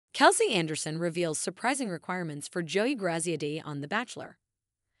Kelsey Anderson reveals surprising requirements for Joey Graziadei on The Bachelor.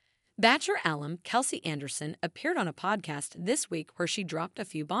 Bachelor alum Kelsey Anderson appeared on a podcast this week where she dropped a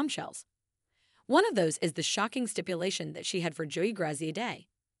few bombshells. One of those is the shocking stipulation that she had for Joey Graziadei.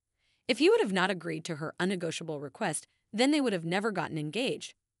 If he would have not agreed to her unnegotiable request, then they would have never gotten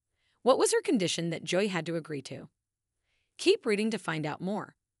engaged. What was her condition that Joey had to agree to? Keep reading to find out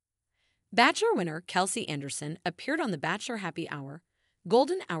more. Bachelor winner Kelsey Anderson appeared on the Bachelor Happy Hour,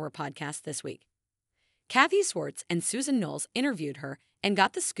 Golden Hour podcast this week. Kathy Swartz and Susan Knowles interviewed her and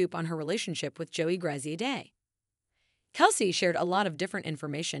got the scoop on her relationship with Joey Graziadei. Kelsey shared a lot of different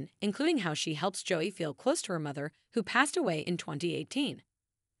information, including how she helps Joey feel close to her mother, who passed away in 2018.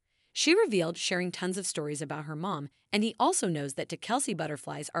 She revealed sharing tons of stories about her mom, and he also knows that to Kelsey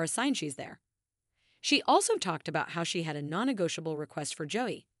butterflies are a sign she's there. She also talked about how she had a non-negotiable request for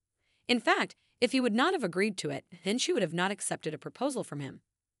Joey. In fact, if he would not have agreed to it, then she would have not accepted a proposal from him.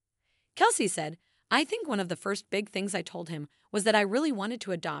 Kelsey said, "I think one of the first big things I told him was that I really wanted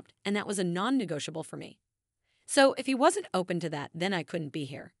to adopt, and that was a non-negotiable for me. So if he wasn't open to that, then I couldn't be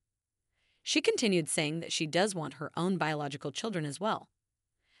here." She continued saying that she does want her own biological children as well.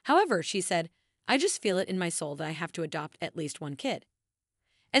 However, she said, "I just feel it in my soul that I have to adopt at least one kid."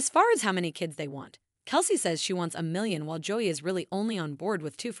 As far as how many kids they want, Kelsey says she wants 1 million while Joey is really only on board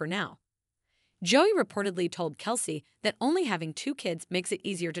with 2 for now. Joey reportedly told Kelsey that only having 2 kids makes it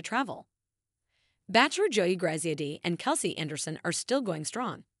easier to travel. Bachelor Joey Graziadei and Kelsey Anderson are still going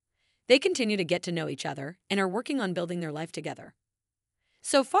strong. They continue to get to know each other and are working on building their life together.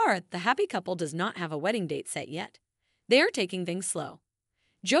 So far, the happy couple does not have a wedding date set yet. They are taking things slow.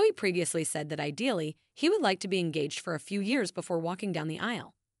 Joey previously said that ideally, he would like to be engaged for a few years before walking down the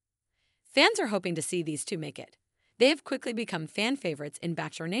aisle. Fans are hoping to see these two make it. They have quickly become fan favorites in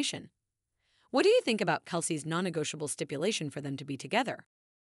Bachelor Nation. What do you think about Kelsey's non-negotiable stipulation for them to be together?